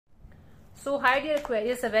So hi dear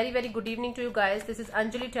Aquarius, a very good evening to you guys. This is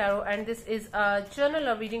Anjali Tarot and this is a journal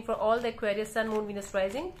or reading for all the Aquarius Sun, Moon, Venus,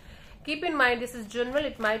 Rising. Keep in mind this is general,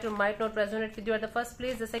 it might or might not resonate with you at the first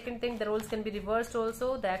place. The second thing, the roles can be reversed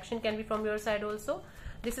also, the action can be from your side also.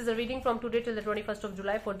 This is a reading from today till the 21st of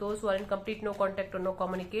July for those who are in complete no contact or no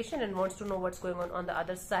communication and wants to know what's going on the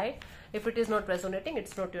other side. If it is not resonating,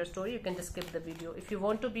 it's not your story, you can just skip the video. If you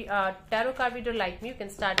want to be a tarot card reader like me, you can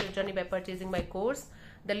start your journey by purchasing my course.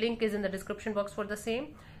 The link is in the description box for the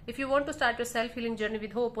same. If you want to start your self-healing journey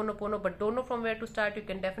with Ho'oponopono but don't know from where to start, you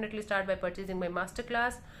can definitely start by purchasing my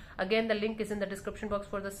masterclass. Again, the link is in the description box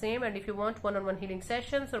for the same. And if you want one-on-one healing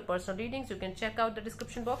sessions or personal readings, you can check out the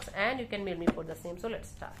description box and you can mail me for the same. So let's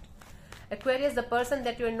start. Aquarius, the person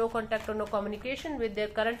that you're in no contact or no communication with, their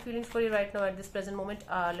current feelings for you right now at this present moment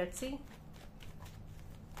are, let's see.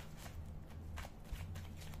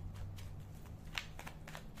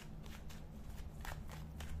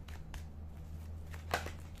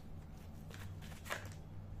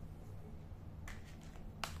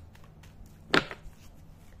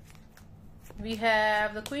 We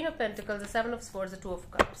have the Queen of Pentacles, the Seven of Swords, the Two of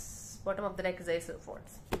Cups. Bottom of the deck is Ace of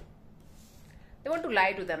Wands. They want to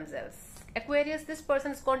lie to themselves. Aquarius, this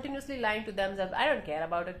person is continuously lying to themselves. I don't care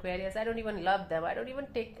about Aquarius. I don't even love them. I don't even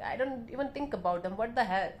think about them. What the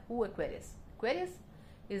hell? Who Aquarius? Aquarius?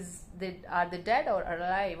 Are they dead or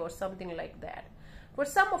alive or something like that? For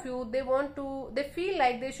some of you, they feel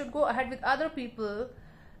like they should go ahead with other people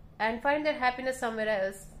and find their happiness somewhere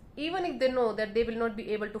else, even if they know that they will not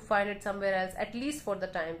be able to find it somewhere else, at least for the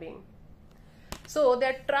time being. So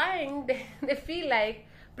they're trying, they feel like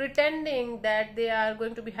pretending that they are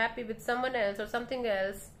going to be happy with someone else or something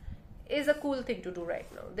else is a cool thing to do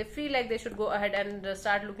right now. They feel like they should go ahead and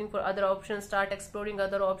start looking for other options, start exploring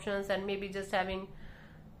other options, and maybe just having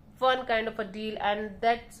fun kind of a deal, and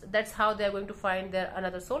that's how they're going to find their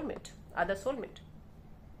other soulmate.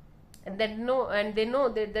 And they know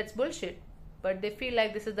that that's bullshit. But they feel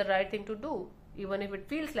like this is the right thing to do. Even if it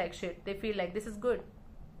feels like shit, they feel like this is good.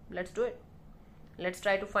 Let's do it. Let's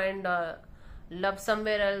try to find love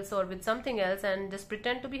somewhere else or with something else and just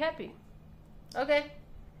pretend to be happy. Okay.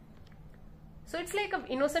 So it's like an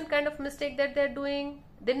innocent kind of mistake that they're doing.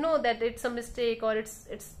 They know that it's a mistake or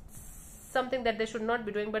it's something that they should not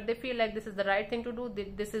be doing, but they feel like this is the right thing to do.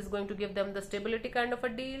 This is going to give them the stability kind of a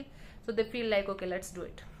deal. So they feel like, okay, let's do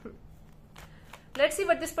it. Let's see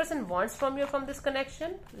what this person wants from you, from this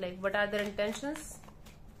connection. Like, what are their intentions?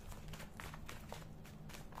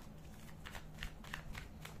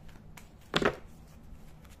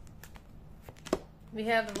 We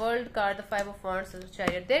have the World card, the Five of Wands, the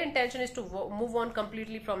Chariot. Their intention is to move on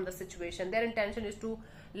completely from the situation. Their intention is to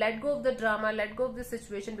let go of the drama, let go of the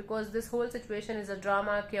situation, because this whole situation is a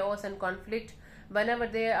drama, chaos and conflict. Whenever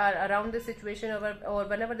they are around this situation or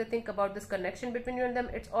whenever they think about this connection between you and them,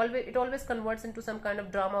 it always converts into some kind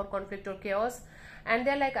of drama or conflict or chaos. And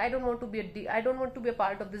they're like, I don't want to be a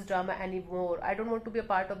part of this drama anymore. I don't want to be a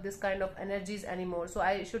part of this kind of energies anymore. So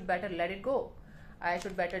I should better let it go. I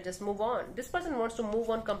should better just move on. This person wants to move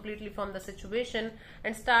on completely from the situation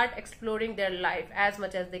and start exploring their life as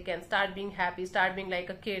much as they can. Start being happy, start being like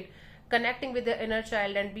a kid, connecting with their inner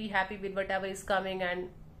child and be happy with whatever is coming, and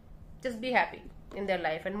just be happy in their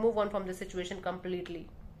life and move on from the situation completely.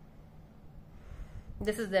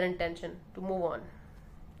 This is their intention, to move on,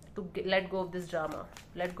 to let go of this drama,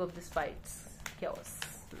 let go of this fights, chaos.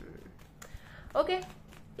 Okay,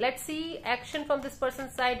 let's see action from this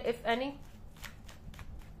person's side, if any.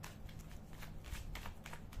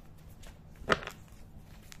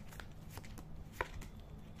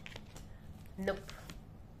 Nope.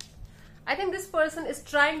 I think this person is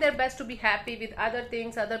trying their best to be happy with other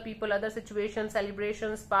things, other people, other situations,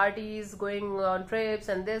 celebrations, parties, going on trips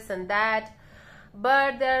and this and that.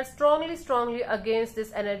 But they're strongly against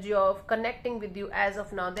this energy of connecting with you as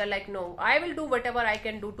of now. They're like, no, I will do whatever I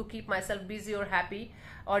can do to keep myself busy or happy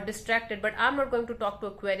or distracted, but I'm not going to talk to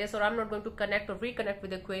Aquarius, or I'm not going to connect or reconnect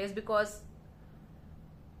with Aquarius, because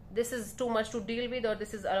this is too much to deal with, or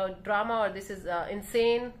this is a drama, or this is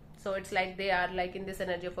insane. So it's like they are like in this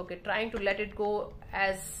energy of, okay, trying to let it go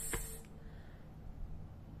as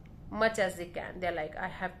much as they can. They're like, I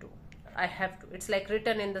have to. It's like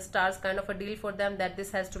written in the stars kind of a deal for them, that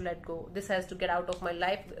this has to let go. This has to get out of my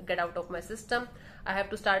life, get out of my system. I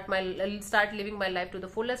have to start living my life to the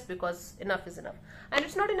fullest, because enough is enough. And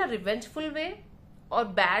it's not in a revengeful way or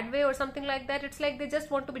bad way or something like that. It's like they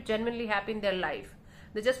just want to be genuinely happy in their life.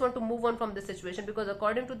 They just want to move on from this situation, because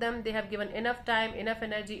according to them, they have given enough time, enough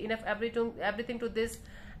energy, enough everything to this,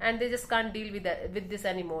 and they just can't deal with this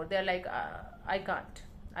anymore. They're like, I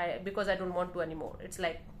can't, because I don't want to anymore. It's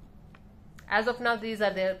like, As of now, these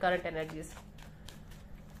are their current energies.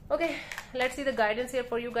 Okay, let's see the guidance here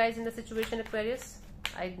for you guys in the situation, Aquarius.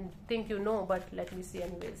 I think you know, but let me see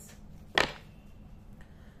anyways.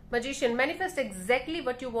 Magician, manifest exactly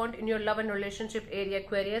what you want in your love and relationship area,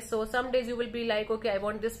 Aquarius. So some days you will be like, okay, I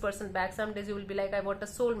want this person back. Some days you will be like, I want a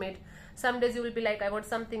soulmate. Some days you will be like, I want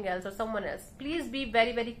something else or someone else. Please be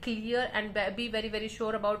very, very clear and be very, very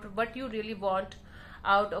sure about what you really want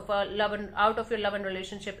out of your love and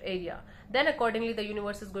relationship area. Then accordingly the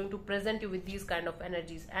universe is going to present you with these kind of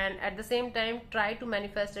energies, and at the same time try to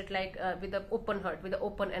manifest it like with an open heart, with an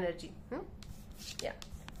open energy. Yeah.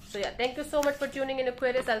 So yeah, thank you so much for tuning in,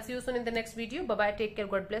 Aquarius. I'll see you soon in the next video. Bye bye, take care,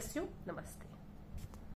 God bless you, namaste.